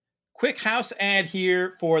Quick house ad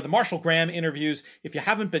here for the Marshall Graham interviews. If you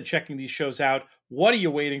haven't been checking these shows out, what are you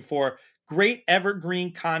waiting for? Great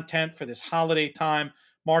evergreen content for this holiday time.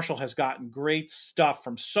 Marshall has gotten great stuff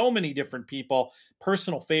from so many different people.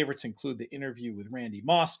 Personal favorites include the interview with Randy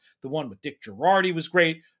Moss. The one with Dick Girardi was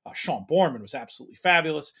great. Sean Borman was absolutely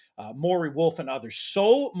fabulous. Maury Wolf and others.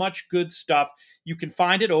 So much good stuff. You can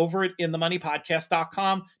find it over at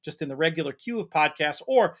inthemoneypodcast.com, just in the regular queue of podcasts.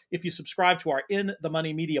 Or if you subscribe to our In the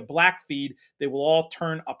Money Media Black feed, they will all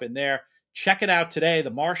turn up in there. Check it out today.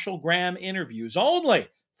 The Marshall Graham interviews only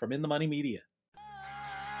from In the Money Media.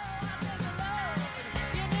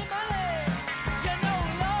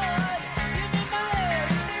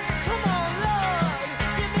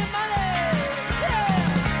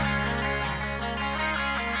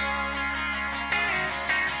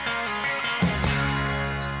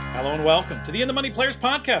 Hello and welcome to the In the Money Players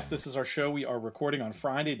Podcast. This is our show. We are recording on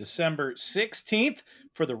Friday, December 16th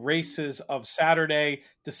for the races of Saturday,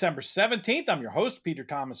 December 17th. I'm your host, Peter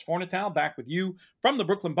Thomas Fornatale, back with you from the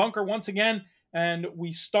Brooklyn Bunker once again. And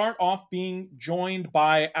we start off being joined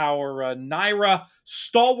by our NYRA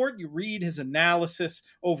stalwart. You read his analysis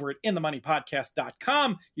over at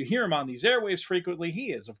inthemoneypodcast.com. You hear him on these airwaves frequently.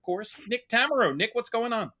 He is, of course, Nick Tammaro. Nick, what's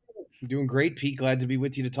going on? I'm doing great, Pete. Glad to be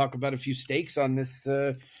with you to talk about a few stakes on this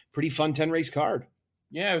pretty fun 10-race card.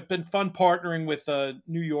 Yeah, it's been fun partnering with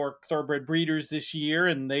New York Thoroughbred Breeders this year,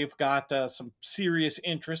 and they've got some serious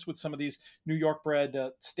interest with some of these New York bred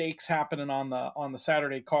stakes happening on the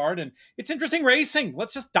Saturday card, and it's interesting racing.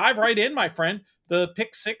 Let's just dive right in, my friend. The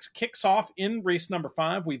Pick 6 kicks off in race number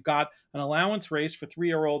 5. We've got an allowance race for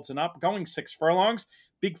 3-year-olds and up, going 6 furlongs.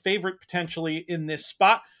 Big favorite potentially in this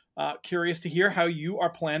spot. Curious to hear how you are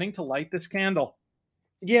planning to light this candle.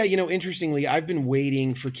 Yeah, interestingly, I've been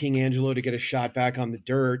waiting for King Angelo to get a shot back on the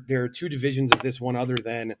dirt. There are 2 divisions of this one other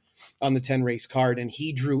than on the 10-race card, and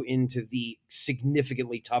he drew into the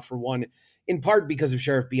significantly tougher one, in part because of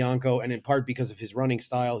Sheriff Bianco and in part because of his running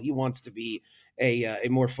style. He wants to be a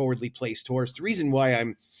more forwardly placed horse. The reason why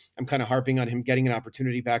I'm kind of harping on him getting an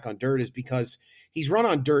opportunity back on dirt is because he's run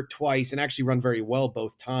on dirt twice and actually run very well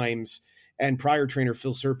both times. And prior trainer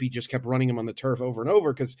Phil Serpy just kept running him on the turf over and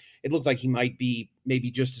over because it looked like he might be maybe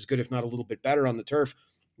just as good, if not a little bit better on the turf.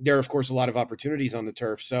 There are, of course, a lot of opportunities on the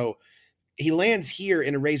turf. So he lands here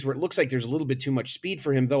in a race where it looks like there's a little bit too much speed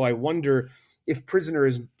for him, though I wonder if Prisoner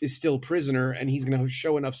is still Prisoner and he's going to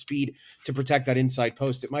show enough speed to protect that inside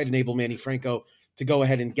post. It might enable Manny Franco to go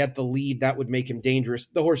ahead and get the lead. That would make him dangerous.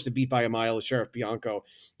 The horse to beat by a mile is Sheriff Bianco.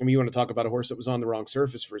 I mean, you want to talk about a horse that was on the wrong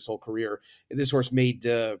surface for his whole career. This horse made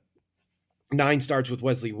 9 starts with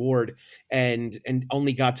Wesley Ward and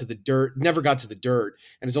only got to the dirt, never got to the dirt,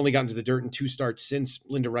 and has only gotten to the dirt in 2 starts since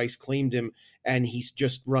Linda Rice claimed him, and he's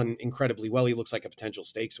just run incredibly well. He looks like a potential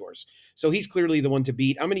stakes horse. So he's clearly the one to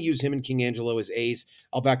beat. I'm going to use him and King Angelo as A's.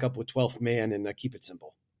 I'll back up with 12th Man and keep it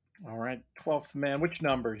simple. All right, 12th Man. Which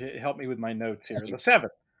number? Help me with my notes here. The 7.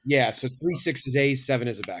 Yeah, so 3, 6 is A's, 7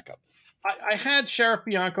 is a backup. I had Sheriff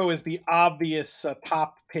Bianco as the obvious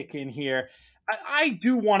top pick in here. I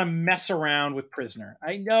do want to mess around with Prisoner.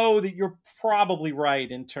 I know that you're probably right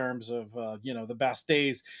in terms of, the best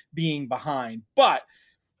days being behind. But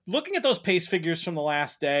looking at those pace figures from the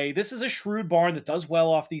last day, this is a shrewd barn that does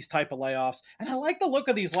well off these type of layoffs. And I like the look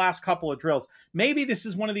of these last couple of drills. Maybe this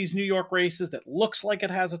is one of these New York races that looks like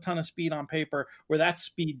it has a ton of speed on paper where that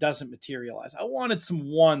speed doesn't materialize. I wanted some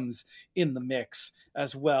ones in the mix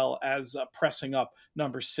as well as pressing up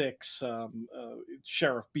number 6,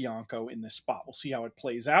 Sheriff Bianco in this spot. We'll see how it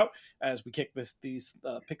plays out as we kick these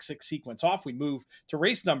pick 6 sequence off. We move to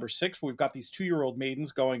race number 6. We've got these 2-year-old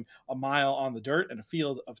maidens going a mile on the dirt and a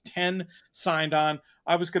field of 10 signed on.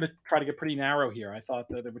 I was going to try to get pretty narrow here. I thought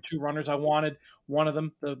that there were 2 runners I wanted. One of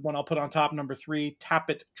them, the one I'll put on top, number 3,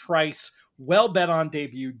 Tappet Trice, well bet on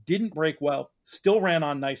debut, didn't break well, still ran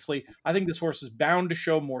on nicely. I think this horse is bound to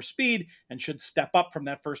show more speed and should step up from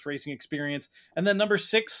that first racing experience. And then number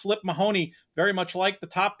 6, Slip Mahoney, very much like the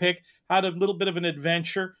top pick, had a little bit of an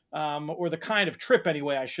adventure, or the kind of trip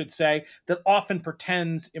anyway, I should say, that often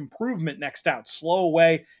portends improvement next out. Slow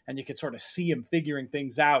away, and you can sort of see him figuring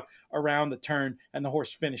things out around the turn, and the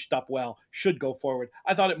horse finished up well, should go forward.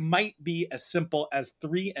 I thought it might be as simple as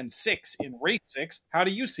 3 and 6 in race 6. How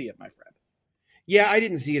do you see it, my friend? Yeah, I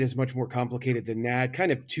didn't see it as much more complicated than that.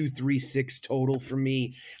 Kind of 2, 3, 6 total for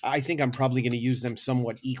me. I think I'm probably going to use them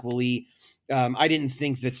somewhat equally. I didn't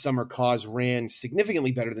think that Summer Cause ran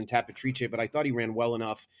significantly better than Tapatrice, but I thought he ran well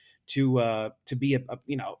enough to be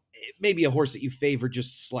maybe a horse that you favor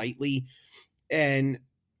just slightly. And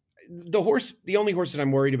the only horse that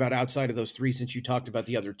I'm worried about outside of those three, since you talked about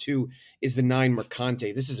the other two, is the 9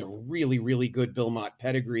 Mercante. This is a really, really good Bill Mott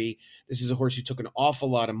pedigree. This is a horse who took an awful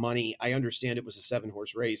lot of money. I understand it was a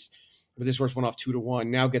 7-horse race, but this horse went off 2-1.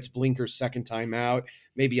 Now gets blinkers second time out.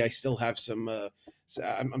 Maybe I still have some.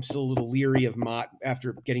 I'm still a little leery of Mott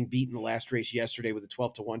after getting beat in the last race yesterday with a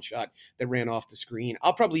 12-1 shot that ran off the screen.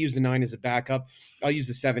 I'll probably use the 9 as a backup. I'll use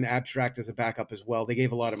the 7 Abstract as a backup as well. They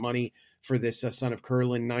gave a lot of money for this Son of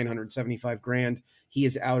Curlin, $975,000. He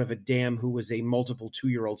is out of a dam who was a multiple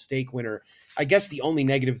 2-year-old stake winner. I guess the only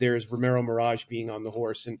negative there is Romero Mirage being on the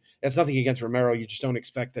horse, and that's nothing against Romero. You just don't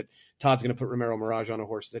expect that Todd's going to put Romero Mirage on a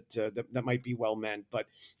horse that might be well meant. But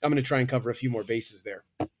I'm going to try and cover a few more bases there.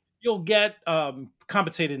 You'll get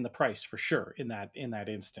compensated in the price for sure in that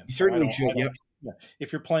instance. You certainly should. Yep. Yeah.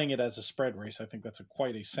 If you're playing it as a spread race, I think that's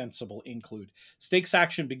quite a sensible include. Stakes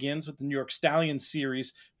action begins with the New York Stallion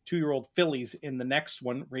Series, 2-year-old fillies in the next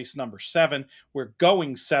one, race number 7. We're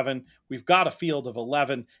going 7. We've got a field of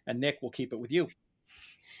 11, and Nick will keep it with you.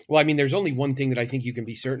 Well, I mean, there's only one thing that I think you can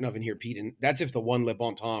be certain of in here, Pete, and that's if the 1 Le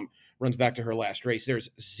Bon Temps runs back to her last race. There's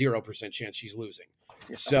 0% chance she's losing.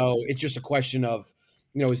 Yeah. So it's just a question of,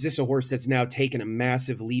 is this a horse that's now taken a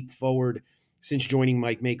massive leap forward since joining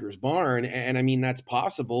Mike Maker's barn? And I mean, that's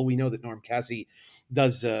possible. We know that Norm Cassie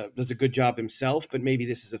does a good job himself, but maybe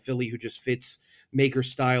this is a filly who just fits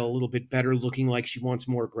Maker's style a little bit better, looking like she wants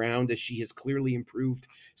more ground, as she has clearly improved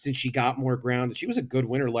since she got more ground. She was a good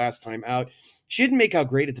winner last time out. She didn't make out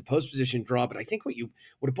great at the post position draw, but I think what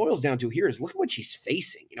it boils down to here is look at what she's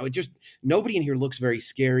facing. Nobody in here looks very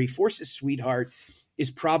scary. Force's Sweetheart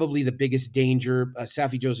is probably the biggest danger.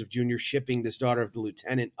 Saffie Joseph Jr. shipping this Daughter of the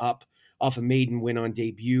Lieutenant up off a maiden win on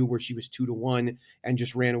debut where she was 2-1 and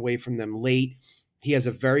just ran away from them late. He has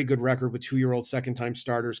a very good record with 2-year-old second-time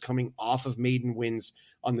starters coming off of maiden wins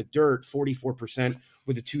on the dirt, 44%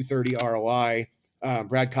 with a 230 ROI.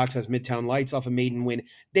 Brad Cox has Midtown Lights off a maiden win.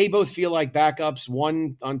 They both feel like backups,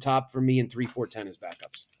 1 on top for me and 3-4-10 as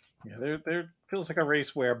backups. Yeah, there feels like a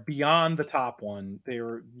race where beyond the top one,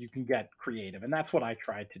 you can get creative, and that's what I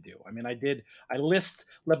tried to do. I mean, I list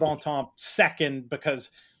Le Bon Temps second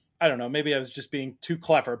because I don't know, maybe I was just being too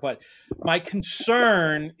clever, but my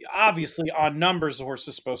concern, obviously, on numbers, the horse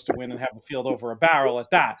is supposed to win and have the field over a barrel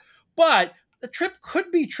at that, but the trip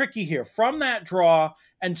could be tricky here from that draw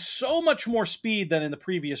and so much more speed than in the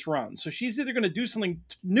previous run. So she's either going to do something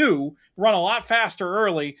new, run a lot faster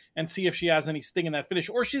early and see if she has any sting in that finish,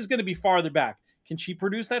 or she's going to be farther back. Can she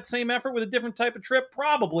produce that same effort with a different type of trip?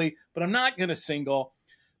 Probably, but I'm not going to single.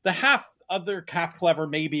 The other half clever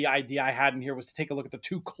maybe idea I had in here was to take a look at the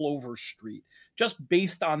 2 Clover Street, just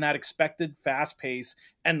based on that expected fast pace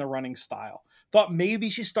and the running style. Thought maybe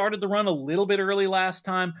she started the run a little bit early last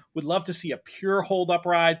time. Would love to see a pure hold-up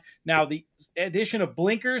ride. Now, the addition of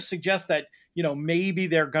blinkers suggests that, maybe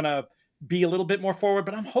they're going to be a little bit more forward,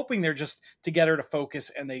 but I'm hoping they're just to get her to focus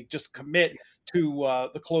and they just commit to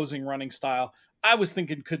the closing running style. I was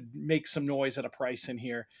thinking could make some noise at a price in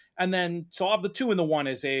here. And then, so I'll have the 2 and the 1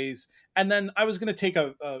 as A's. And then I was going to take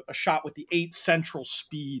a shot with the 8 Central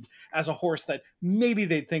Speed as a horse that maybe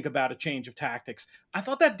they'd think about a change of tactics. I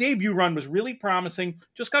thought that debut run was really promising.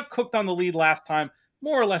 Just got cooked on the lead last time.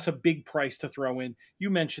 More or less a big price to throw in. You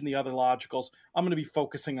mentioned the other logicals. I'm going to be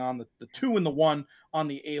focusing on the 2 and the 1 on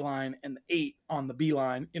the A line and the 8 on the B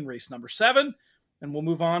line in race number 7. And we'll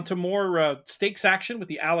move on to more stakes action with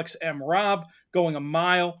the Alex M. Robb going a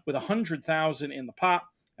mile with 100,000 in the pot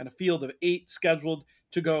and a field of 8 scheduled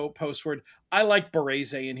to go postward. I like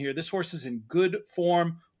Barese in here. This horse is in good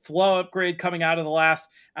form, flow upgrade coming out of the last,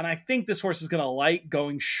 and I think this horse is going to like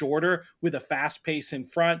going shorter with a fast pace in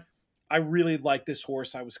front. I really like this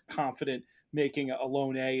horse. I was confident making a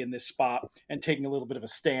lone A in this spot and taking a little bit of a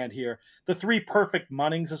stand here. The 3 Perfect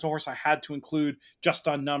Munnings is a horse I had to include just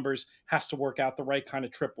on numbers. Has to work out the right kind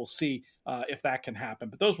of trip. We'll see if that can happen.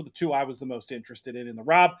 But those were the 2 I was the most interested in the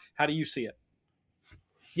Rob. How do you see it?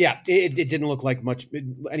 Yeah, it didn't look like much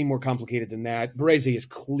any more complicated than that. Barese is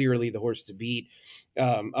clearly the horse to beat.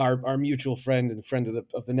 Our mutual friend and friend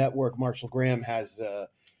of the network, Marshall Graham, has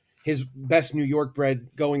his best New York bred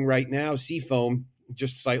going right now, Seafoam,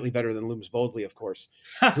 just slightly better than Looms Boldly, of course,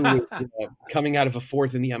 who is coming out of a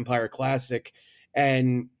 4th in the Empire Classic.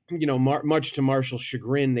 And, much to Marshall's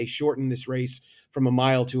chagrin, they shortened this race from a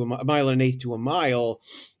mile and an eighth to a mile.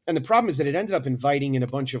 And the problem is that it ended up inviting in a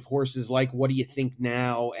bunch of horses like What Do You Think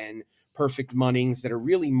Now and Perfect Munnings that are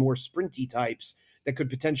really more sprinty types that could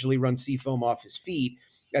potentially run Seafoam off his feet,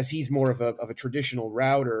 as he's more of a traditional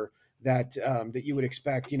router that you would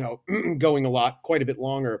expect, going quite a bit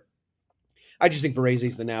longer. I just think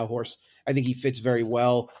Barese's the now horse. I think he fits very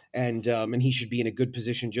well, and he should be in a good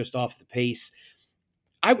position just off the pace.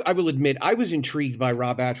 I will admit, I was intrigued by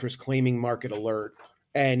Rob Atras claiming Market Alert.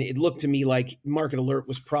 And it looked to me like Market Alert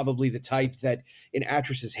was probably the type that in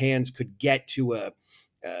Atras's hands could get to a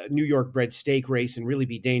New York bred stake race and really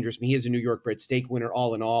be dangerous. I mean, he is a New York bred stake winner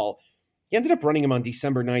all in all. He ended up running him on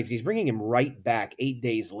December 9th. And he's bringing him right back 8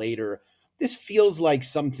 days later. This feels like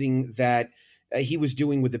something that he was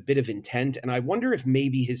doing with a bit of intent. And I wonder if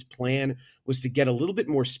maybe his plan was to get a little bit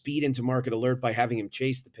more speed into Market Alert by having him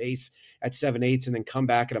chase the pace at 7/8 and then come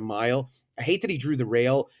back at a mile. I hate that he drew the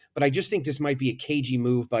rail, but I just think this might be a cagey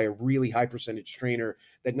move by a really high percentage trainer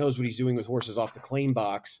that knows what he's doing with horses off the claim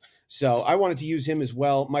box. So I wanted to use him as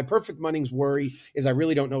well. My perfect Munnings worry is I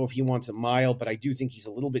really don't know if he wants a mile, but I do think he's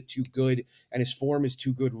a little bit too good, and his form is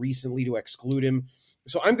too good recently to exclude him.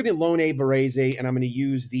 So I'm going to loan a Barese, and I'm going to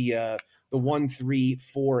use the 1, 3,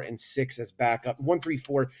 4, and 6 as backup, 1, 3,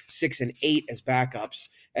 4, 6, and 8 as backups,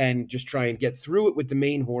 and just try and get through it with the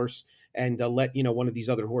main horse and let one of these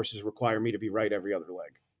other horses require me to be right every other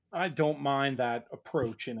leg. I don't mind that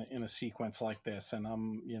approach in a sequence like this, and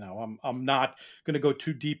I'm not going to go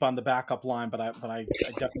too deep on the backup line, but I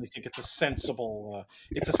definitely think it's a sensible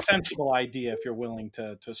idea if you're willing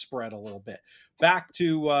to spread a little bit. Back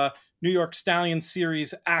to New York Stallion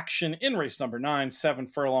Series action in race number 9, 7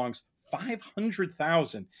 furlongs,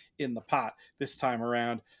 500,000 in the pot this time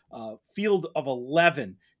around. Field of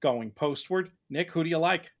 11 going postward. Nick, who do you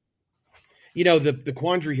like? The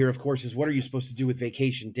quandary here, of course, is what are you supposed to do with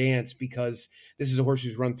Vacation Dance? Because this is a horse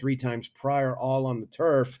who's run 3 times prior, all on the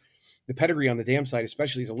turf. The pedigree on the dam side,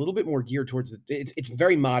 especially, is a little bit more geared towards it's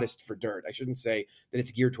very modest for dirt. I shouldn't say that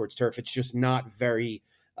it's geared towards turf. It's just not very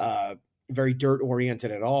dirt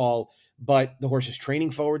oriented at all. But the horse is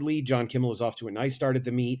training forwardly. John Kimmel is off to a nice start at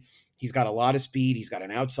the meet. He's got a lot of speed. He's got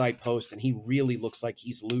an outside post, and he really looks like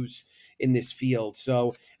he's loose in this field.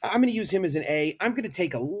 So I'm going to use him as an A. I'm going to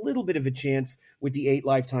take a little bit of a chance with the 8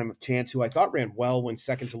 Lifetime of Chance, who I thought ran well when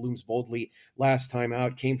second to Looms Boldly last time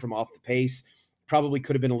out, came from off the pace. Probably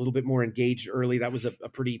could have been a little bit more engaged early. That was a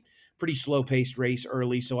pretty slow-paced race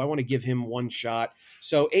early, so I want to give him one shot.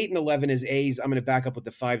 So 8 and 11 as A's. I'm going to back up with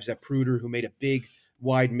the 5 Zapruder, who made a big,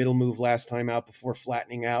 wide middle move last time out before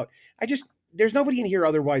flattening out. There's nobody in here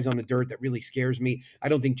otherwise on the dirt that really scares me. I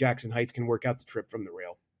don't think Jackson Heights can work out the trip from the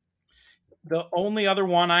rail. The only other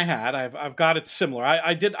one I had, I've got it similar.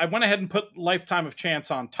 I went ahead and put Lifetime of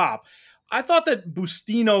Chance on top. I thought that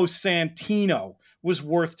Bustino Santino was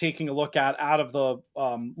worth taking a look at out of the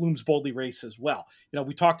Looms Boldly race as well.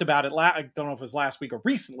 We talked about it, I don't know if it was last week or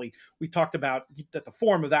recently, we talked about that the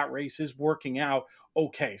form of that race is working out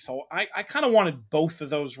okay. So I kind of wanted both of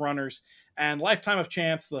those runners, and Lifetime of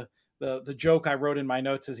Chance, the joke I wrote in my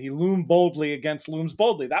notes is he loomed boldly against Looms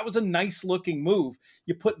Boldly. That was a nice looking move.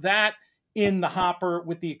 You put that in the hopper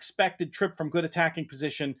with the expected trip from good attacking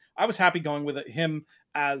position. I was happy going with him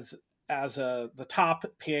as the top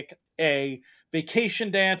pick. A Vacation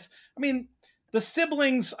Dance. I mean, the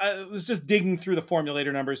siblings, I was just digging through the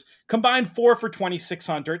formulator numbers, combined 4 for 26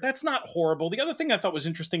 on dirt. That's not horrible. The other thing I thought was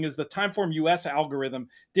interesting is the Timeform US algorithm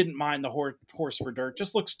didn't mind the horse for dirt.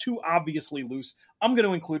 Just looks too obviously loose. I'm going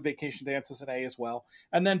to include Vacation Dance as an A as well.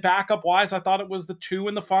 And then backup wise, I thought it was the 2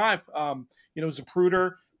 and the 5.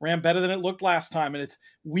 Zapruder ran better than it looked last time, and it's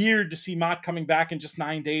weird to see Mott coming back in just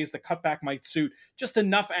 9 days. The cutback might suit. Just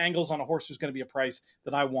enough angles on a horse who's going to be a price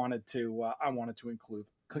that I wanted to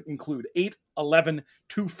include 8, 11,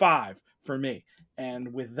 2, 5 for me.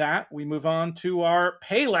 And with that, we move on to our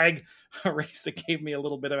pay leg, a race that gave me a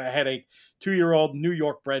little bit of a headache. 2-year-old New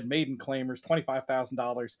York bred maiden claimers,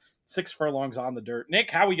 $25,000, 6 furlongs on the dirt. Nick,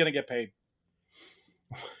 how are we going to get paid?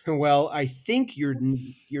 Well, I think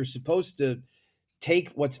you're supposed to take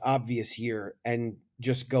what's obvious here and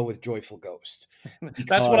just go with Joyful Ghost.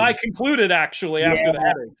 That's what I concluded, actually, after the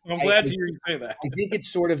headache. So I'm glad to hear you say that. I think it's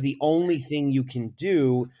sort of the only thing you can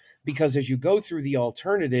do, because as you go through the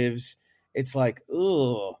alternatives, it's like,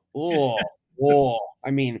 oh.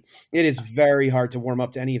 I mean, it is very hard to warm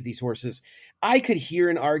up to any of these horses. I could hear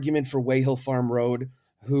an argument for Wayhill Farm Road,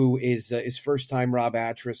 who is first time Rob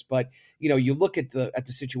Atras, but you look at the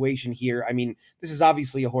situation here. I mean, this is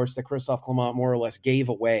obviously a horse that Christophe Clement more or less gave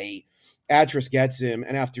away. Atras gets him,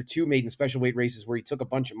 and after 2 maiden special weight races where he took a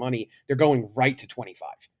bunch of money, they're going right to 25.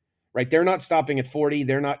 Right? They're not stopping at 40.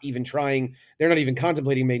 They're not even trying. They're not even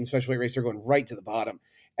contemplating maiden special weight race. They're going right to the bottom.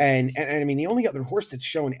 And I mean, the only other horse that's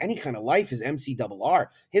showing any kind of life is MCRR.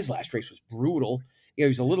 His last race was brutal. He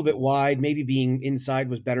was a little bit wide. Maybe being inside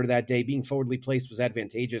was better that day. Being forwardly placed was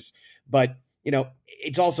advantageous. But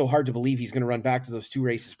it's also hard to believe he's going to run back to those 2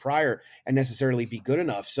 races prior and necessarily be good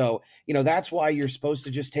enough. So, that's why you're supposed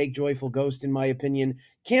to just take Joyful Ghost, in my opinion.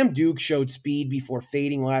 Cam Duke showed speed before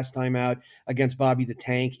fading last time out against Bobby the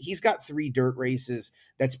Tank. He's got 3 dirt races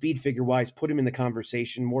that speed figure-wise put him in the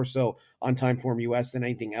conversation, more so on Timeform US than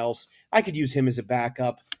anything else. I could use him as a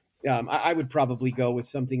backup. I would probably go with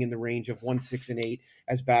something in the range of 1, 6, and 8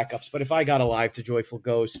 as backups. But if I got alive to Joyful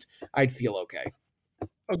Ghost, I'd feel okay.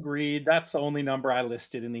 Agreed. That's the only number I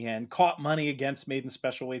listed in the end. Caught money against maiden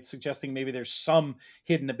special weight, suggesting maybe there's some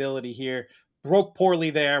hidden ability here. Broke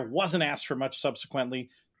poorly there. Wasn't asked for much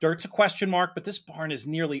subsequently. Dirt's a question mark, but this barn is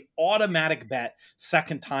nearly automatic bet.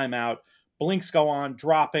 Second time out. Blinks go on,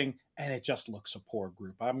 dropping, and it just looks a poor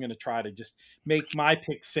group. I'm going to try to just make my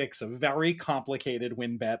pick 6 a very complicated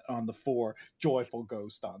win bet on the 4 Joyful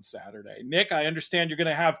Ghost on Saturday. Nick, I understand you're going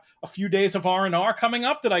to have a few days of R&R coming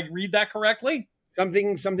up. Did I read that correctly?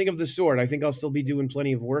 Something of the sort. I think I'll still be doing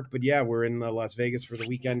plenty of work, but yeah, we're in Las Vegas for the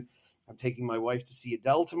weekend. I'm taking my wife to see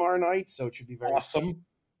Adele tomorrow night, so it should be very awesome.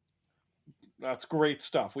 That's great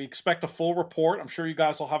stuff. We expect a full report. I'm sure you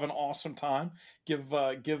guys will have an awesome time. Give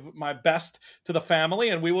my best to the family,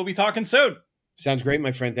 and we will be talking soon. Sounds great,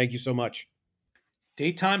 my friend. Thank you so much.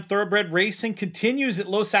 Daytime thoroughbred racing continues at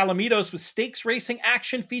Los Alamitos with stakes racing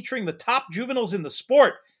action featuring the top juveniles in the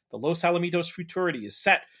sport. The Los Alamitos Futurity is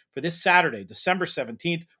set for this Saturday, December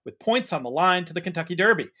 17th, with points on the line to the Kentucky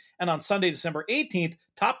Derby. And on Sunday, December 18th,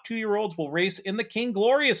 top 2-year-olds will race in the King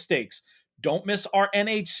Glorious Stakes. Don't miss our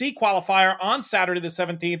NHC qualifier on Saturday, the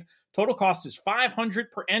 17th. Total cost is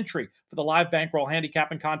 $500 per entry for the live bankroll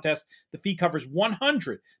handicapping contest. The fee covers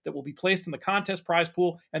 $100 that will be placed in the contest prize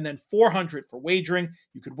pool and then $400 for wagering.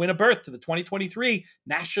 You could win a berth to the 2023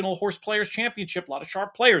 National Horse Players Championship. A lot of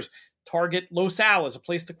sharp players. Target Los Al as a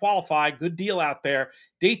place to qualify. Good deal out there.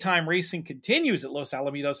 Daytime racing continues at Los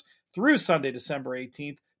Alamitos through Sunday, December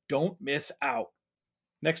 18th. Don't miss out.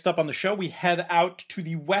 Next up on the show, we head out to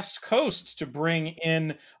the West Coast to bring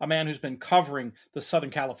in a man who's been covering the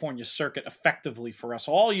Southern California circuit effectively for us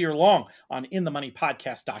all year long on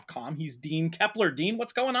InTheMoneyPodcast.com. He's Dean Kepler. Dean,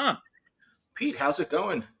 what's going on? Pete, how's it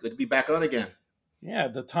going? Good to be back on again. Yeah,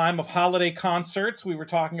 the time of holiday concerts. We were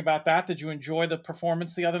talking about that. Did you enjoy the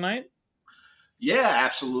performance the other night? Yeah,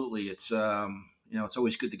 absolutely. It's it's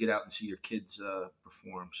always good to get out and see your kids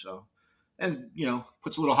perform. So, and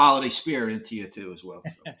puts a little holiday spirit into you too as well.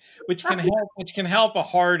 So. which can help a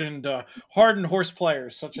hardened horse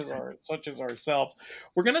players such as ourselves.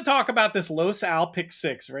 We're going to talk about this Los Al Pick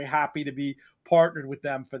 6. Very happy to be partnered with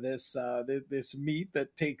them for this this meet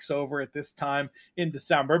that takes over at this time in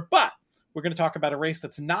December, but we're going to talk about a race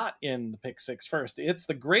that's not in the Pick 6 first. It's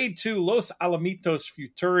the Grade 2 Los Alamitos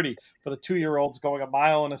Futurity for the 2-year-olds going 1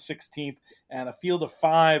 mile and a 16th and a field of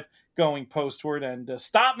 5 going postward. And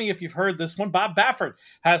stop me if you've heard this one. Bob Baffert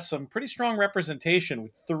has some pretty strong representation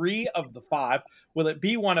with 3 of the 5. Will it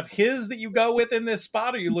be one of his that you go with in this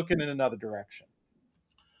spot, or are you looking in another direction?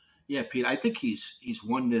 Yeah, Pete, I think he's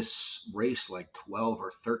won this race like 12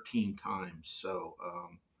 or 13 times. So,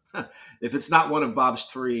 if it's not one of Bob's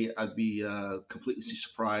 3, I'd be completely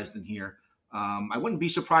surprised in here. I wouldn't be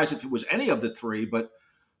surprised if it was any of the 3, but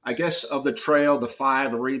I guess of the trail, the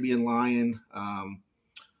 5, Arabian Lion,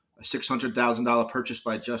 a $600,000 purchase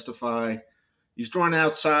by Justify. He's drawn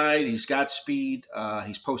outside. He's got speed.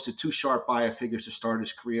 He's posted 2 sharp buyer figures to start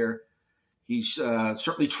his career. He's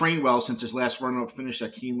certainly trained well since his last run-up finish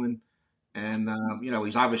at Keeneland. And,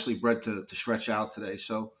 he's obviously bred to stretch out today.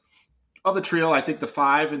 So, of the trio, I think the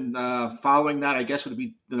 5, and following that, I guess, would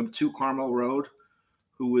be the number 2, Carmel Road,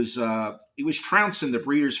 who was he was trouncing the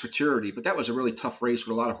Breeders' Futurity, but that was a really tough race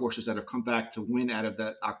with a lot of horses that have come back to win out of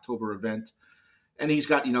that October event. And he's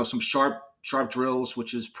got some sharp drills,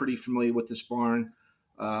 which is pretty familiar with this barn.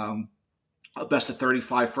 A best of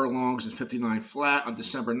 35 furlongs and 59 flat on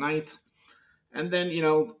December 9th, and then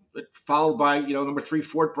followed by number 3,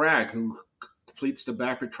 Fort Bragg, who completes the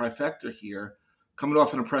Baffert trifecta here, coming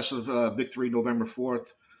off an impressive victory November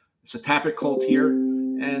 4th. It's a Tapit colt here.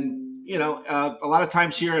 And, a lot of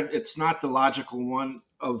times here, it's not the logical one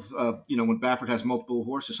of, when Baffert has multiple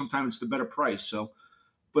horses. Sometimes it's the better price. So,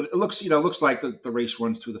 but it looks like the race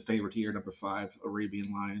runs to the favorite here, number 5,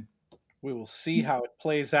 Arabian Lion. We will see how it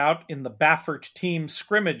plays out in the Baffert team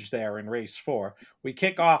scrimmage there in race 4. We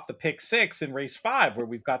kick off the Pick 6 in race 5, where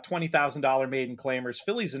we've got $20,000 maiden claimers,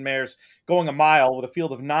 fillies and mares going 1 mile with a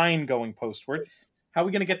field of 9 going postward. How are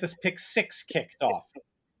we going to get this Pick 6 kicked off?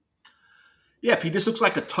 Yeah, Pete, this looks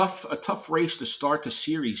like a tough race to start the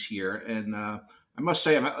series here. And I must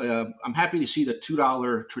say, I'm happy to see the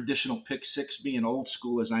 $2 traditional Pick 6 being old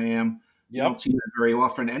school as I am. You don't see that very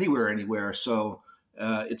often anywhere. So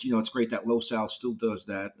it's great that Los Al still does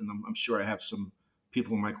that, and I'm sure I have some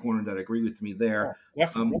people in my corner that agree with me there.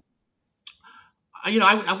 Definitely.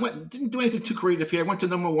 Didn't do anything too creative here. I went to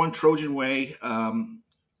number 1 Trojan Way,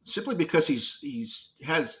 simply because he's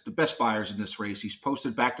has the best buyers in this race. He's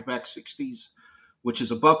posted back-to-back 60s, which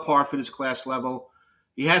is above par for this class level.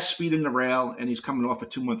 He has speed in the rail, and he's coming off a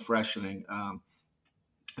 2-month freshening.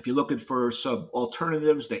 If you're looking for some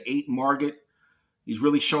alternatives, the 8 Margit, he's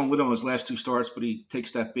really shown little in his last 2 starts, but he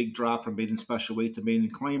takes that big drop from maiden special weight to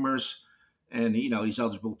maiden claimers, and he's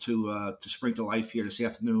eligible to spring to life here this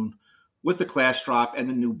afternoon with the class drop and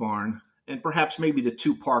the new barn, and perhaps maybe the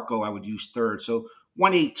 2 Parco I would use third. So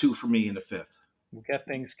 1-8-2 for me in the 5th. We'll get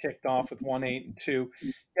things kicked off with 1-8-2.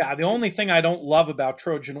 Yeah, the only thing I don't love about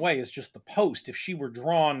Trojan Way is just the post. If she were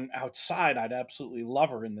drawn outside, I'd absolutely love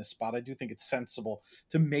her in this spot. I do think it's sensible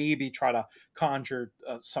to maybe try to conjure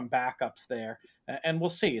some backups there. And we'll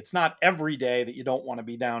see. It's not every day that you don't want to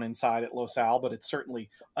be down inside at Los Al, but it's certainly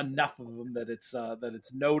enough of them that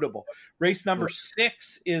it's notable. Race number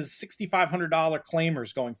 6 is $6,500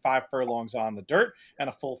 claimers going 5 furlongs on the dirt and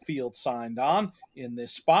a full field signed on in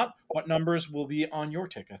this spot. What numbers will be on your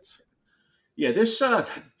tickets? Yeah,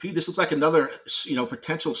 Pete, this looks like another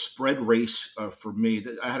potential spread race for me.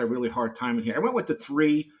 I had a really hard time in here. I went with the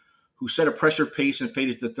 3 who set a pressure pace and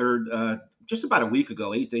faded to the third just about a week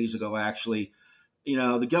ago, 8 days ago actually.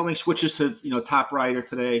 The gelding switches to top rider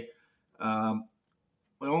today. My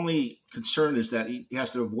only concern is that he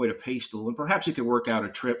has to avoid a pace duel, and perhaps he could work out a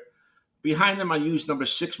trip. Behind him, I used number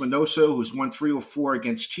 6 Minoso, who's won 304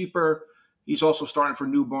 against Cheaper. He's also starting for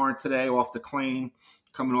New Barn today off the claim,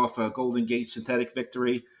 coming off a Golden Gate synthetic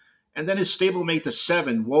victory. And then his stablemate to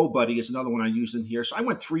 7, Whoa Buddy, is another one I used in here. So I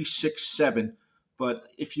went 3, 6, 7. But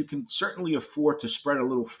if you can certainly afford to spread a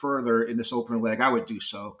little further in this opener leg, I would do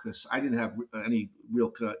so, because I didn't have any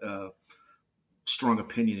real strong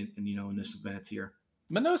opinion in this event here.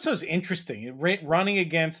 Minoso's interesting, running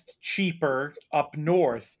against Cheaper up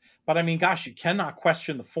north. But I mean, gosh, you cannot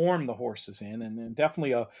question the form the horse is in, and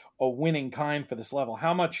definitely a winning kind for this level.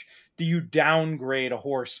 How much do you downgrade a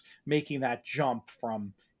horse making that jump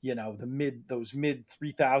from those mid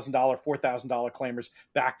 $3,000, $4,000 claimers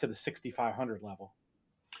back to the 6,500 level?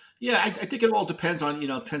 Yeah, I think it all depends on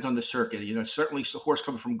the circuit. Certainly the horse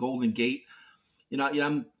coming from Golden Gate.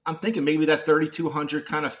 I'm thinking maybe that 3,200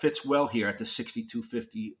 kind of fits well here at the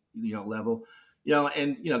 6,250 level.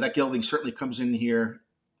 And that gelding certainly comes in here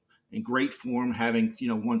in great form, having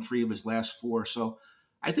won 3 of his last 4. So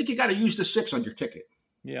I think you got to use the 6 on your ticket.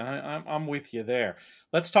 Yeah, I'm with you there.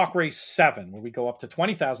 Let's talk race 7, where we go up to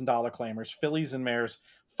 $20,000 claimers, fillies and mares,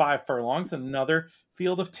 5 furlongs, and another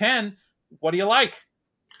field of 10. What do you like?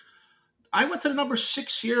 I went to the number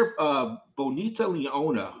 6 here, Bonita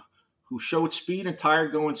Leona, who showed speed and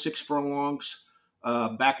tired going 6 furlongs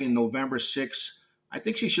back in November 6. I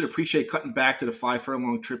think she should appreciate cutting back to the 5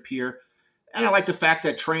 furlong trip here. And I like the fact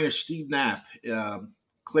that trainer Steve Knapp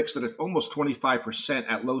clicks at almost 25%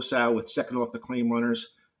 at Los Al with second off the claim runners.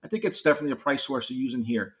 I think it's definitely a price horse to use in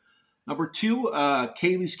here. Number 2,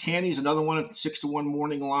 Kaylee's Candy is another one at the 6-1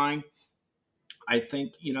 morning line. I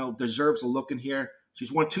think, deserves a look in here.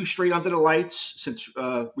 She's won 2 straight under the lights since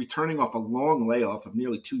returning off a long layoff of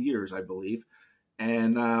nearly 2 years, I believe.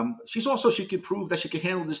 And she can prove that she can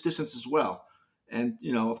handle this distance as well. And,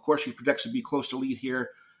 of course, she projects to be close to lead here.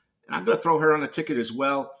 And I'm going to throw her on the ticket as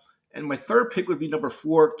well. And my third pick would be number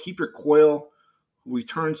 4, Keep Your Coil, who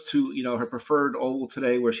returns to, her preferred oval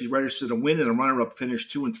today, where she registered a win and a runner-up finish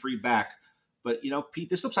 2 and 3 back. But, Pete,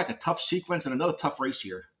 this looks like a tough sequence and another tough race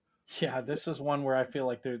here. Yeah, this is one where I feel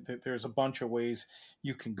like there's a bunch of ways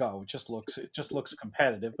you can go. It just looks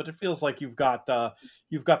competitive, but it feels like you've got the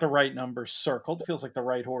right numbers circled. It feels like the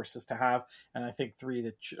right horses to have, and I think 3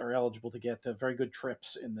 that are eligible to get very good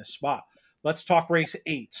trips in this spot. Let's talk race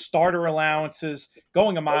 8. Starter allowances,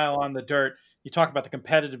 going a mile on the dirt. You talk about the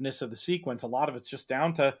competitiveness of the sequence. A lot of it's just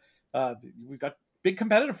down to we've got big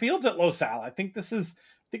competitive fields at Los Al. I think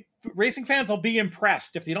racing fans will be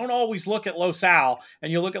impressed if you don't always look at Los Al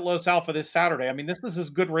and you look at Los Al for this Saturday. I mean, this is as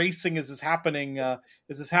good racing as is happening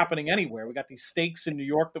anywhere. We got these stakes in New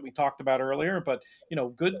York that we talked about earlier, but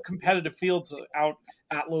good competitive fields out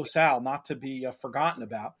at Los Al, not to be forgotten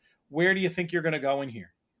about. Where do you think you're going to go in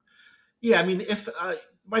here? Yeah, I mean, if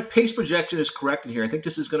my pace projection is correct in here, I think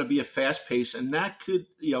this is going to be a fast pace, and that could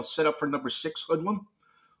set up for number 6 Hoodlum,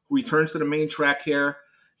 who returns to the main track here.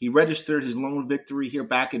 He registered his lone victory here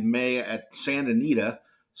back in May at Santa Anita.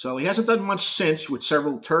 So he hasn't done much since with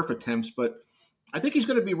several turf attempts, but I think he's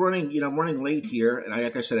going to be running late here. And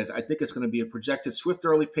like I said, I think it's going to be a projected swift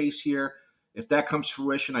early pace here. If that comes to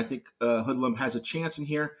fruition, I think Hoodlum has a chance in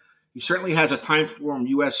here. He certainly has a time form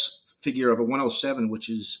U.S. figure of a 107, which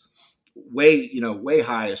is way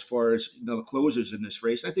high as far as the closers in this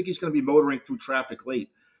race. I think he's going to be motoring through traffic late.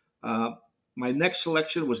 My next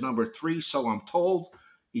selection was number 3, So I'm Told.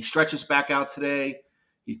 He stretches back out today.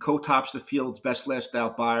 He co-tops the field's best last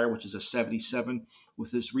out buyer, which is a 77,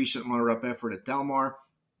 with his recent runner-up effort at Del Mar.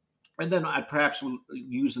 And then I perhaps will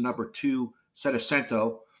use the number 2,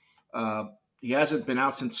 Setacento. He hasn't been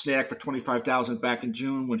out since Snag for 25,000 back in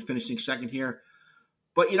June when finishing second here.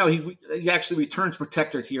 But, he actually returns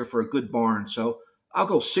protected here for a good barn. So I'll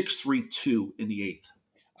go 6-3-2 in the 8th.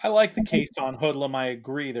 I like the case on Hoodlum. I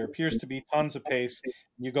agree. There appears to be tons of pace.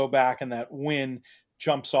 You go back and that win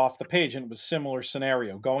jumps off the page, and it was a similar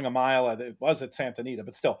scenario. Going a mile, it was at Santa Anita,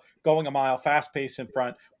 but still, going a mile, fast pace in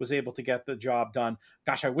front, was able to get the job done.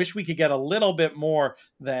 Gosh, I wish we could get a little bit more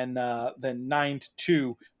than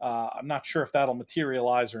 9-2. I'm not sure if that'll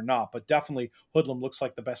materialize or not, but definitely Hoodlum looks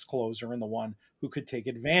like the best closer and the one who could take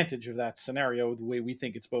advantage of that scenario the way we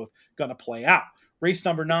think it's both going to play out. Race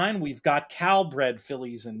number 9, we've got Calbred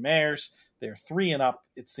fillies and mares. They're 3 and up.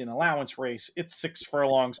 It's an allowance race. It's 6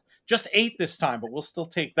 furlongs, just 8 this time, but we'll still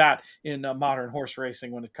take that in modern horse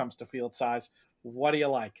racing when it comes to field size. What do you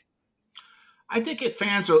like? I think if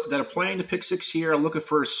fans that are playing the pick 6 here are looking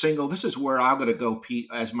for a single, this is where I'm going to go, Pete,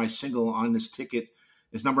 as my single on this ticket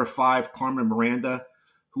is number 5, Carmen Miranda,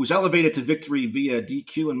 who was elevated to victory via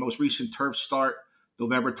DQ in most recent turf start,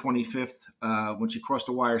 November 25th, when she crossed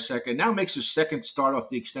the wire second. Now makes her second start off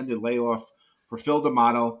the extended layoff for Phil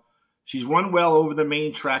D'Amato. She's run well over the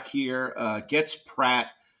main track here, gets Pratt,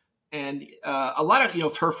 and a lot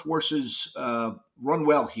of turf horses run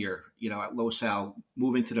well here. At Los Al,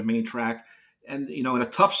 moving to the main track, and in a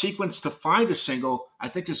tough sequence to find a single. I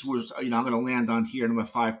think this was I'm going to land on here number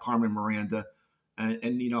 5, Carmen Miranda,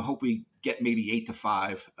 and hope we get maybe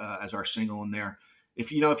 8-5 as our single in there.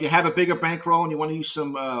 If you have a bigger bankroll and you want to use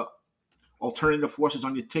some alternative horses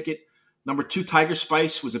on your ticket. Number 2, Tiger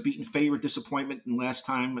Spice was a beaten favorite, disappointment in last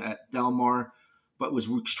time at Del Mar, but was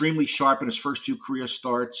extremely sharp in his first 2 career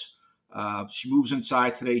starts. She moves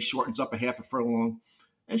inside today, shortens up a half a furlong,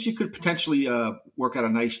 and she could potentially work out a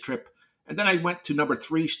nice trip. And then I went to number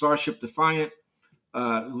 3, Starship Defiant,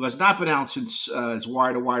 who has not been out since his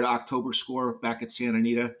wire-to-wire October score back at Santa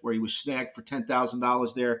Anita, where he was snagged for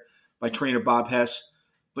 $10,000 there by trainer Bob Hess.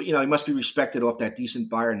 But, he must be respected off that decent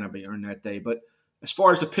buyer number he earned that day. But as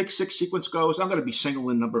far as the pick 6 sequence goes, I'm going to be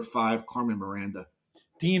singling number 5, Carmen Miranda.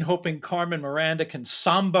 Dean hoping Carmen Miranda can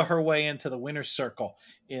samba her way into the winner's circle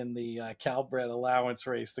in the Calbred allowance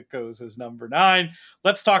race that goes as number 9.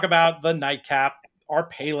 Let's talk about the nightcap, our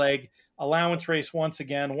pay leg allowance race once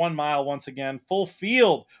again, 1 mile once again, full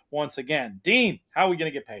field once again. Dean, how are we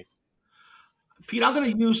going to get paid? Pete, I'm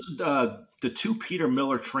going to use the 2 Peter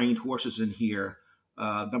Miller trained horses in here.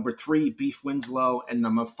 Number 3, Beef Winslow, and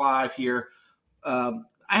number 5 here. I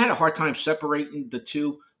had a hard time separating the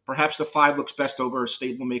 2. Perhaps the 5 looks best over a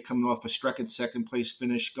stablemate coming off a second place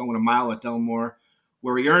finish, going a mile at Del Mar,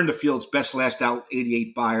 where he earned the field's best last out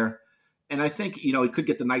 88 buyer. And I think, he could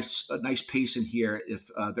get the nice pace in here if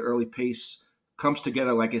the early pace comes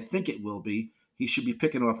together like I think it will be. He should be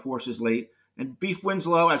picking off horses late. And Beef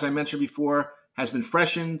Winslow, as I mentioned before, has been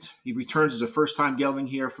freshened. He returns as a first-time gelding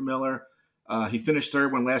here for Miller. He finished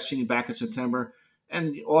 3rd when last seen back in September.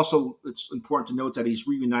 And also, it's important to note that he's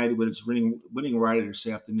reunited with his winning rider this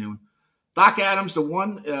afternoon. Doc Adams, the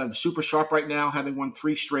one, super sharp right now, having won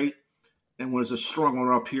 3 straight, and was a strong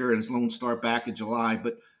runner up here in his Lone Star back in July.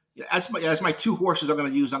 But as my 2 horses I'm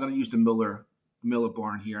going to use the Miller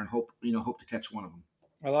barn here and hope to catch one of them.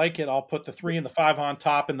 I like it. I'll put the 3 and the 5 on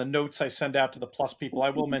top in the notes I send out to the Plus people.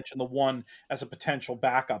 I will mention the 1 as a potential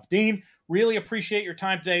backup. Dean, really appreciate your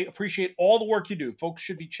time today. Appreciate all the work you do. Folks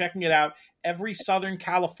should be checking it out every Southern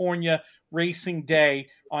California racing day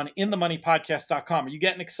on inthemoneypodcast.com. Are you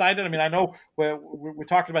getting excited? I mean, I know we're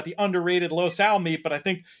talking about the underrated Los Al meet, but I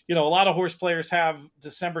think, a lot of horse players have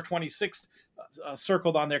December 26th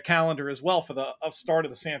circled on their calendar as well for the start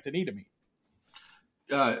of the Santa Anita meet.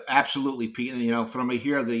 Absolutely, Pete. And, from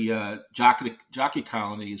here, the jockey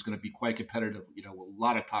colony is going to be quite competitive, with a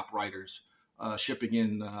lot of top riders shipping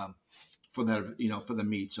in for that, for the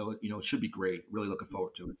meet. So, it should be great. Really looking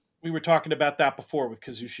forward to it. We were talking about that before with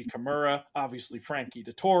Kazushi Kimura, obviously Frankie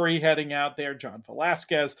Dettori heading out there. John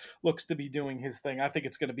Velasquez looks to be doing his thing. I think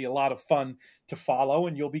it's going to be a lot of fun to follow,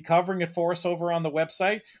 and you'll be covering it for us over on the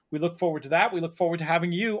website. We look forward to that. We look forward to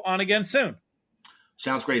having you on again soon.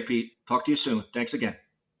 Sounds great, Pete. Talk to you soon. Thanks again.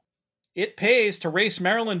 It pays to race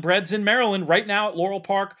Maryland breds in Maryland right now at Laurel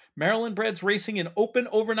Park. Maryland breds racing in open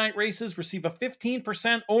overnight races receive a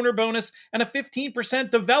 15% owner bonus and a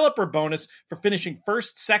 15% developer bonus for finishing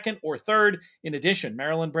first, second, or third. In addition,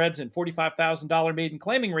 Maryland breds in $45,000 maiden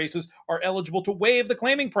claiming races are eligible to waive the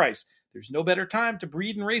claiming price. There's no better time to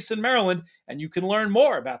breed and race in Maryland, and you can learn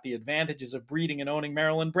more about the advantages of breeding and owning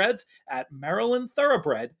Maryland breds at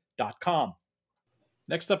marylandthoroughbred.com.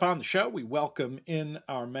 Next up on the show, we welcome in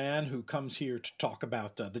our man who comes here to talk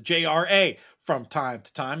about the JRA from time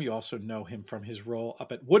to time. You also know him from his role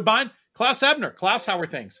up at Woodbine. Klaus Ebner. Klaus, how are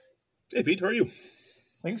things? Hey, Pete, how are you?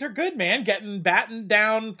 Things are good, man. Getting battened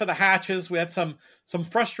down for the hatches. We had some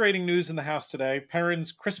frustrating news in the house today.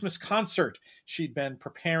 Perrin's Christmas concert she'd been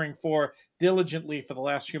preparing for diligently for the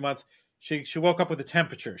last few months. She woke up with a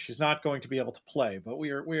temperature. She's not going to be able to play, but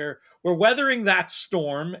we're weathering that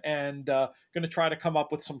storm and going to try to come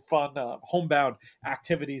up with some fun homebound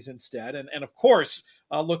activities instead. And of course,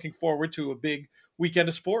 looking forward to a big weekend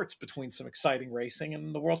of sports between some exciting racing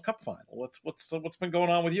and the World Cup final. What's been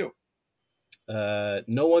going on with you?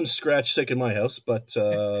 No one's scratch sick in my house, but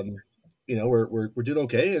we're doing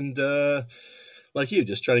okay. And like you,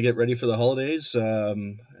 just trying to get ready for the holidays. I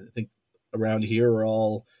think around here we're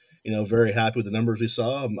all very happy with the numbers we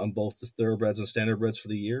saw on both the thoroughbreds and standardbreds for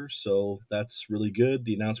the year. So that's really good.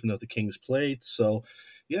 The announcement of the King's Plate. So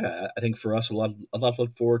yeah, I think for us, a lot to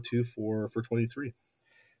look forward to for 23.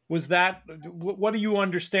 Was that, what do you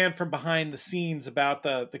understand from behind the scenes about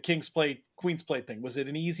the King's Plate, Queen's Plate thing? Was it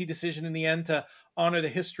an easy decision in the end to honor the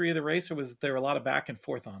history of the race, or was there a lot of back and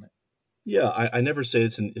forth on it? Yeah, I never say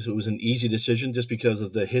it was an easy decision just because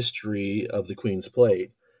of the history of the Queen's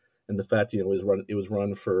Plate. And the fact, it was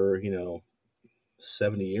run for,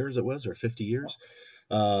 70 years or 50 years.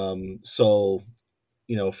 So,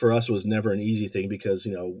 for us, it was never an easy thing because,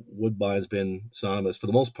 Woodbine's been synonymous for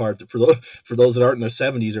the most part for those that aren't in their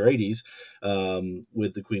 70s or 80s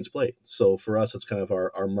with the Queen's Plate. So for us, it's kind of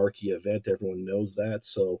our marquee event. Everyone knows that.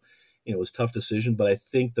 So, it was a tough decision. But I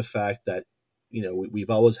think the fact that, we've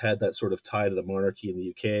always had that sort of tie to the monarchy in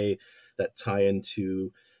the UK, that tie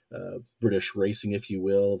into British racing, if you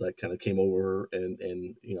will, that kind of came over and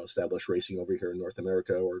established racing over here in North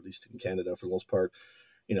America, or at least in Canada for the most part.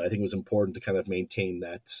 I think it was important to kind of maintain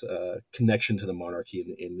that connection to the monarchy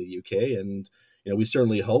in the UK. And, we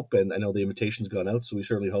certainly hope, and I know the invitation's gone out, so we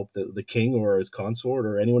certainly hope that the King or his consort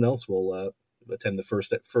or anyone else will attend the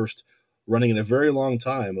first running in a very long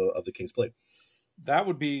time of the King's Plate. That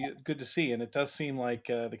would be good to see, and it does seem like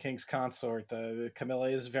the King's consort, Camilla,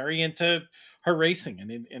 is very into her racing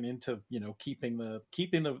and into keeping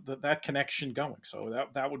that connection going. So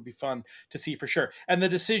that would be fun to see for sure. And the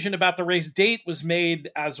decision about the race date was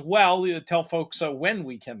made as well. Tell folks when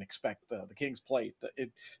we can expect the King's Plate.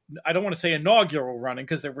 I don't want to say inaugural running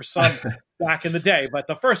because there were some back in the day, but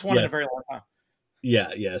the first one in a very long time. Yeah,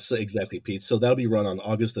 yes, exactly, Pete. So that'll be run on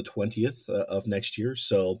August the 20th of next year.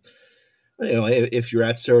 So. If you're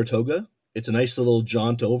at Saratoga, it's a nice little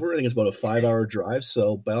jaunt over. I think it's about a 5-hour drive.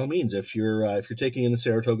 So by all means, if you're taking in the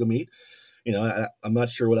Saratoga meet, I'm not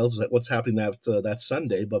sure what's happening that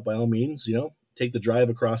Sunday, but by all means, take the drive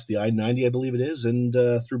across the I-90, I believe it is, and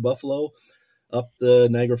through Buffalo, up the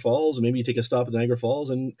Niagara Falls, and maybe you take a stop at Niagara Falls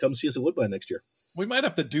and come see us at Woodbine next year. We might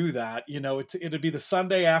have to do that. It'd be the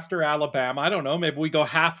Sunday after Alabama. I don't know. Maybe we go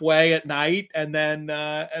halfway at night and then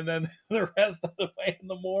the rest of the way in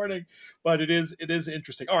the morning. But it is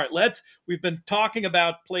interesting. All right, we've been talking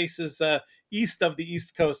about places east of the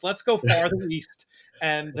East Coast. Let's go farther east.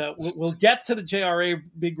 And we'll get to the JRA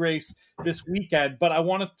big race this weekend. But I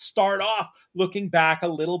want to start off looking back a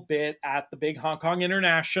little bit at the big Hong Kong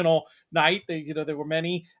International night. There were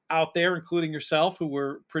many out there, including yourself, who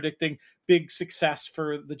were predicting big success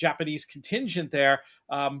for the Japanese contingent there.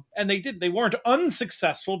 And they weren't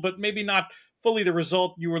unsuccessful, but maybe not fully the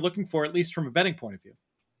result you were looking for, at least from a betting point of view.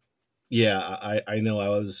 Yeah, I know I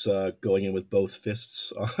was going in with both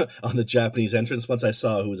fists on the Japanese entrance. Once I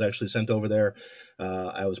saw who was actually sent over there,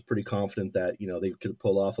 I was pretty confident that, they could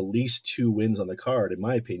pull off at least 2 wins on the card, in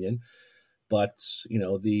my opinion. But,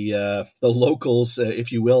 the locals,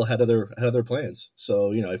 if you will, had other plans.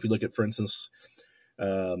 So, if you look at, for instance,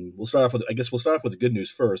 we'll start off with the good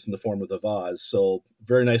news first in the form of the Vaz. So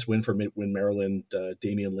very nice win for Win Maryland,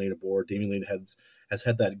 Damian Lane aboard. Damian Lane has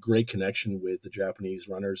had that great connection with the Japanese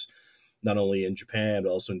runners, not only in Japan,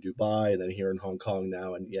 but also in Dubai and then here in Hong Kong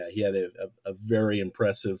now. And yeah, he had a very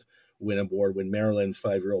impressive win aboard Win Maryland,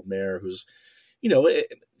 5-year-old mare who's,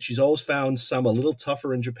 she's always found some a little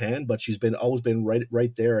tougher in Japan, but she's always been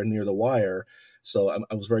right there and near the wire. So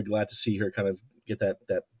I was very glad to see her kind of get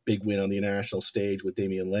that big win on the international stage with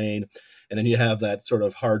Damian Lane. And then you have that sort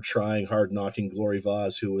of hard-trying, hard-knocking Glory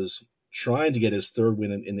Vaz, who was trying to get his third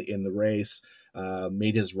win in the race,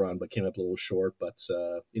 made his run, but came up a little short. But,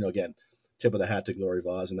 again, tip of the hat to Glory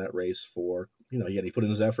Vaz in that race for, again, he put in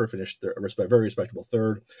his effort, finished a very respectable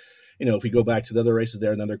third. If we go back to the other races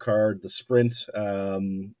there, another card, the sprint,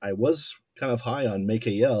 I was kind of high on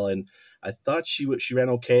Mikael, and I thought she ran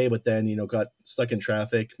okay, but then, got stuck in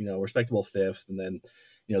traffic, respectable fifth. And then,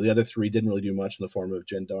 the other three didn't really do much in the form of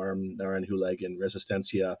Gendarme, Naran Huleg, and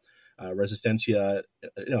Resistencia. Resistencia,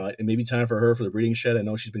 it may be time for her for the breeding shed. I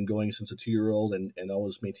know she's been going since a 2-year-old and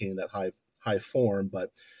always maintaining that high form, but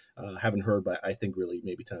haven't heard, but I think really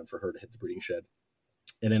maybe time for her to hit the breeding shed.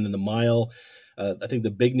 And then in the mile, I think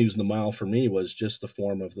the big news in the mile for me was just the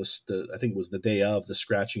form of this. I think it was the day of the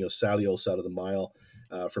scratching of Salios out of the mile.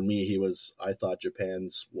 For me, I thought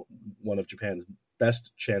one of Japan's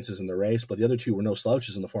best chances in the race, but the other two were no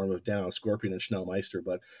slouches in the form of Down Scorpion and Schnell Meister,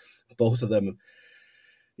 but both of them,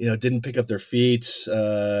 didn't pick up their feet.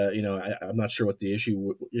 I'm not sure what the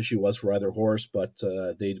issue was for either horse, but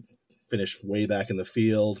they finished way back in the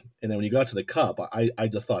field. And then when you got to the Cup, I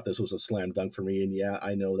just thought this was a slam dunk for me. And yeah,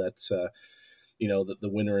 I know that, the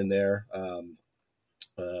winner in there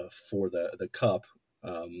for the Cup,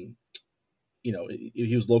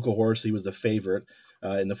 he was local horse. He was the favorite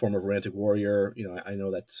in the form of Romantic Warrior. I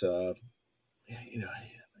know that,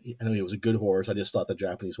 I know he was a good horse. I just thought the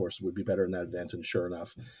Japanese horse would be better in that event. And sure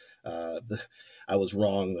enough, I was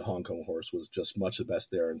wrong. The Hong Kong horse was just much the best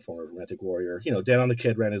there in form of Romantic Warrior. Dan on the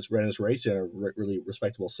Kid ran his race in a really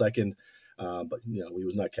respectable second, but he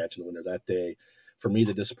was not catching the winner that day. For me,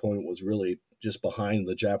 the disappointment was really just behind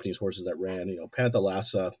the Japanese horses that ran.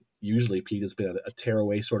 Panthalassa, usually Pete has been a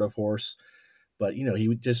tearaway sort of horse, but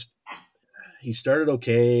he started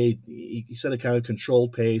okay. He set a kind of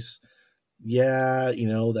controlled pace. Yeah,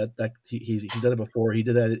 that he's done it before. He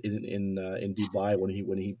did that in Dubai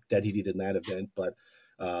when he heated in that event. But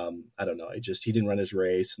I don't know. He didn't run his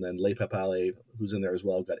race, and then Le Papale, who's in there as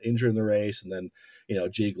well, got injured in the race, and then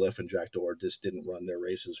G Glyph and Jack Dore just didn't run their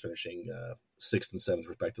races, finishing 6th and 7th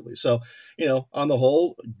respectively. So on the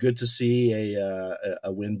whole, good to see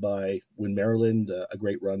a win by Win Maryland, a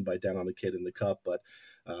great run by Down on the Kid in the Cup, but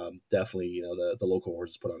definitely the local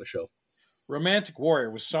horses put on a show. Romantic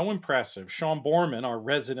Warrior was so impressive. Sean Borman, our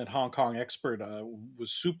resident Hong Kong expert,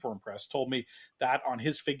 was super impressed. Told me that on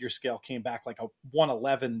his figure scale came back like a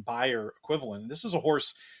 111 buyer equivalent. And this is a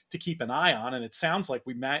horse to keep an eye on. And it sounds like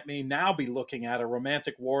we may now be looking at a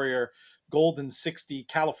Romantic Warrior Golden 60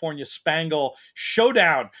 California Spangle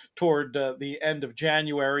showdown toward the end of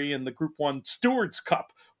January in the Group 1 Stewards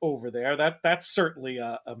Cup over there. That's certainly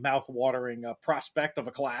a mouth-watering prospect of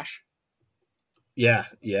a clash.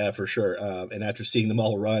 Yeah, for sure. And after seeing them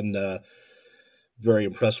all run very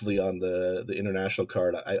impressively on the international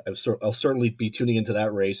card, I'll certainly be tuning into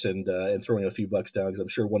that race and throwing a few bucks down, because I'm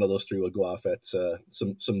sure one of those three will go off at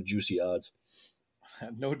some juicy odds.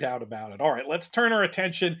 No doubt about it. All right, let's turn our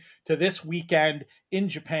attention to this weekend in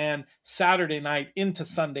Japan, Saturday night into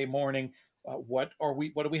Sunday morning. What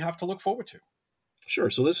do we have to look forward to?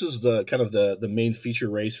 Sure. So this is the kind of the main feature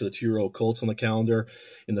race for the 2-year-old colts on the calendar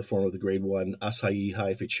in the form of the Grade 1 Asahi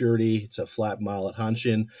High Futurity. It's a flat mile at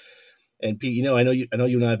Hanshin. And Pete, I know you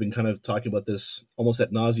and I have been kind of talking about this almost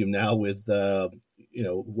ad nauseum now with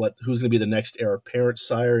who's going to be the next heir apparent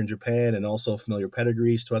sire in Japan, and also familiar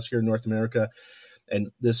pedigrees to us here in North America.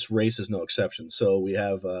 And this race is no exception. So we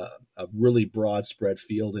have a really broad spread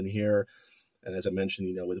field in here. And as I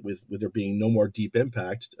mentioned, with there being no more Deep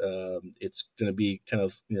Impact, it's going to be kind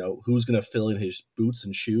of, who's going to fill in his boots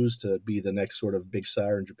and shoes to be the next sort of big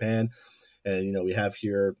sire in Japan. And, we have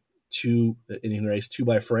here two in the race, 2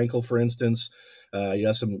 by Frankel, for instance. You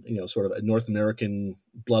have some, sort of North American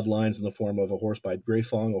bloodlines in the form of a horse by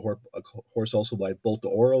Greyfong, a horse also by Bolt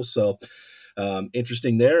d'Oro. So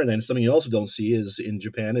interesting there. And then something you also don't see is in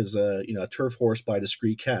Japan is a turf horse by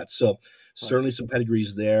Discreet Cat. So certainly some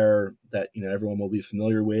pedigrees there that everyone will be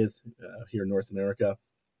familiar with here in North America.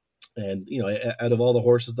 And out of all the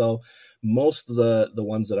horses, though, most of the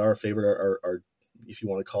ones that are favored are if you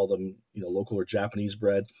want to call them local or Japanese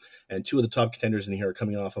bred. And 2 of the top contenders in here are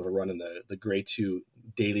coming off of a run in the Grade 2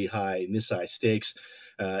 Daily High Nisai Stakes.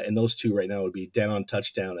 And those 2 right now would be Danon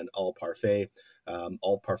Touchdown and All Parfait.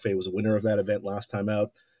 All Parfait was a winner of that event last time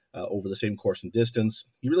out over the same course and distance.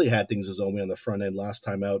 He really had things his own way on the front end last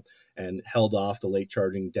time out and held off the late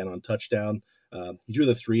charging Danon Touchdown. He drew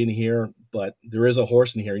the 3 in here, but there is a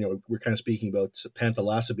horse in here. We're kind of speaking about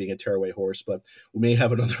Panthalassa being a tearaway horse, but we may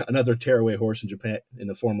have another tearaway horse in Japan in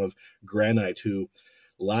the form of Granite, who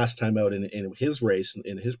last time out in his race,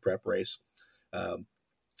 in his prep race,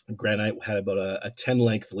 Grant Knight had about a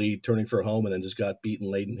 10-length lead turning for home and then just got beaten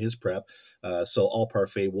late in his prep. So All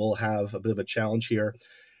Parfait will have a bit of a challenge here.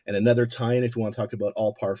 And another tie-in, if you want to talk about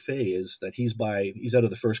All Parfait, is that he's out of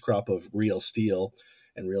the first crop of Real Steel.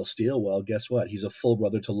 And Real Steel, well, guess what? He's a full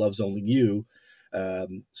brother to Love's Only You.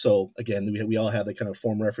 So again, we all have that kind of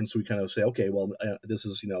form reference. So we kind of say, okay, well, this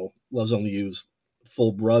is, Love's Only You's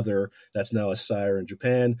full brother that's now a sire in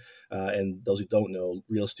Japan. And those who don't know,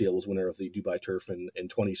 Real Steel was winner of the Dubai Turf in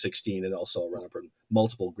 2016 and also a runner-up in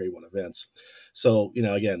multiple Grade 1 events. So,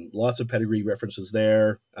 again, lots of pedigree references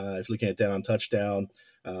there. If you're looking at Down on Touchdown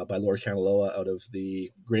by Lord Kanaloa out of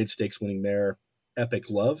the Grade Stakes winning mare, Epic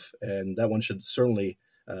Love. And that one should certainly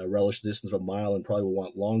relish the distance of a mile and probably will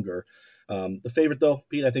want longer. The favorite, though,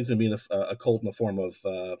 Pete, I think is going to be a colt in the form of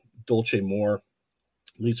Dolce Moore.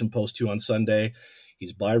 Leads from post 2 on Sunday.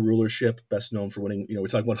 He's by Rulership, best known for winning, we're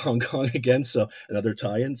talking about Hong Kong again, so another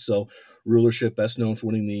tie-in. So Rulership, best known for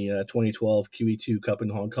winning the 2012 QE2 Cup in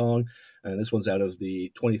Hong Kong. And this one's out of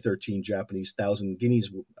the 2013 Japanese 1,000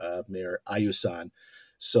 Guineas mare, Ayusan.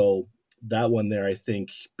 So that one there, I think,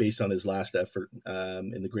 based on his last effort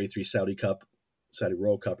in the Grade 3 Saudi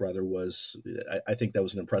Royal Cup, was, I think that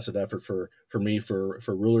was an impressive effort for me for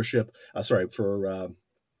Rulership. For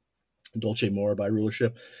Dolce Moore by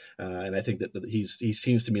Rulership. And I think that he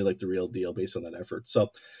seems to me like the real deal based on that effort. So,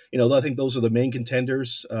 I think those are the main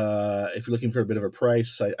contenders. If you're looking for a bit of a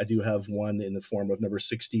price, I do have one in the form of number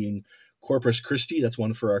 16, Corpus Christi. That's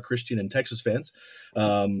one for our Christian and Texas fans.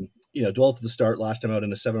 Dwelt at the start last time out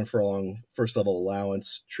in a 7 furlong first level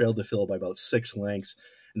allowance, trailed to Phil by about 6 lengths,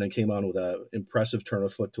 and then came on with an impressive turn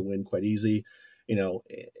of foot to win quite easy.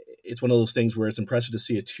 It's one of those things where it's impressive to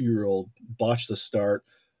see a 2-year-old botch the start,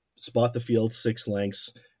 spot the field 6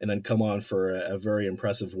 lengths, and then come on for a very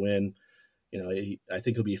impressive win. I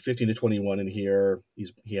think he'll be 15-21 in here.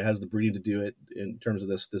 He has the breeding to do it in terms of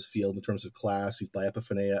this field, in terms of class. He's by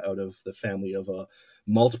Epiphanea out of the family of a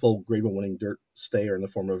multiple Grade 1 winning dirt stayer in the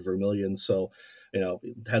form of Vermilion. So,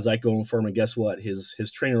 has that going for him. And guess what?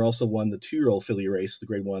 His trainer also won the 2-year-old filly race, the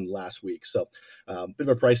Grade 1 last week. So, bit of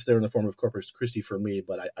a price there in the form of Corpus Christi for me,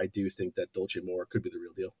 but I do think that Dolce Moore could be the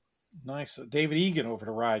real deal. Nice. David Egan over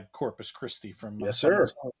to ride Corpus Christi from yes, sir.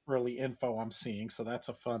 Early info I'm seeing. So that's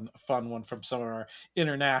a fun one from some of our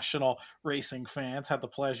international racing fans. Had the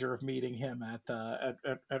pleasure of meeting him at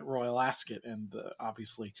Royal Ascot, and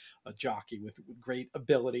obviously a jockey with great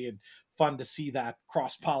ability, and fun to see that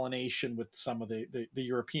cross-pollination with some of the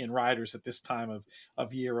European riders at this time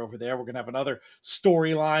of year over there. We're going to have another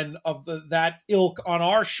storyline of that ilk on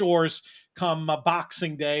our shores come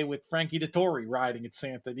Boxing Day with Frankie Dettori riding at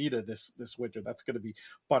Santa Anita this winter. That's going to be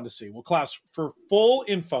fun to see. Well, Klaus, for full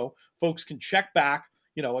info, folks can check back.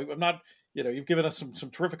 I'm not, you've given us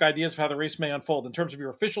some terrific ideas of how the race may unfold. In terms of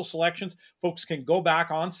your official selections, folks can go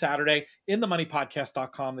back on Saturday in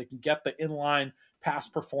themoneypodcast.com. They can get the inline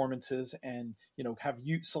past performances and, have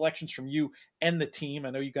selections from you and the team. I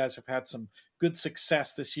know you guys have had some good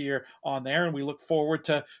success this year on there, and we look forward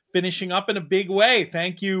to finishing up in a big way.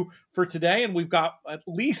 Thank you for today. And we've got at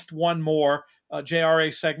least one more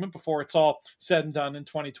JRA segment before it's all said and done in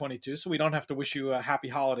 2022. So we don't have to wish you happy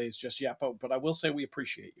holidays just yet, but I will say we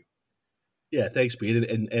appreciate you. Yeah, thanks, Pete.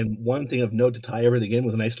 And one thing of note to tie everything in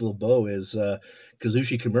with a nice little bow is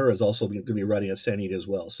Kazushi Kimura is also going to be riding at Santa Anita as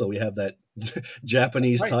well. So we have that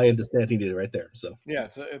Japanese tie into Santa Anita right there. So yeah,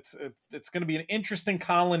 it's going to be an interesting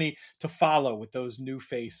colony to follow with those new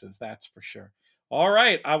faces. That's for sure. All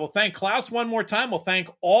right, I will thank Klaus one more time. We'll thank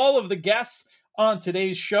all of the guests on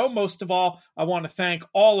today's show. Most of all, I want to thank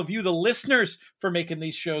all of you, the listeners, for making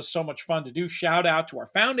these shows so much fun to do. Shout out to our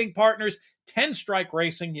founding partners, 10 Strike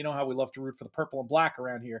Racing. You know how we love to root for the purple and black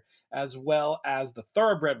around here, as well as the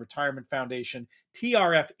Thoroughbred Retirement Foundation,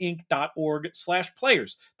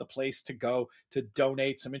 trfinc.org/players, the place to go to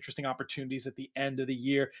donate. Some interesting opportunities at the end of the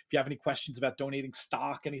year. If you have any questions about donating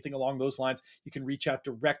stock, anything along those lines, you can reach out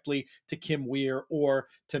directly to Kim Weir or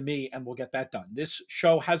to me, and we'll get that done. This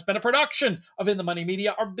show has been a production of In the Money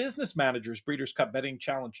Media. Our business managers, Breeders' Cup Betting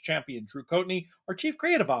Challenge champion Drew Coatney, our chief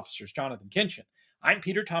creative officers, Jonathan Kinchin. I'm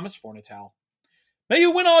Peter Thomas Fornatale. May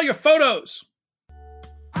you win all your photos.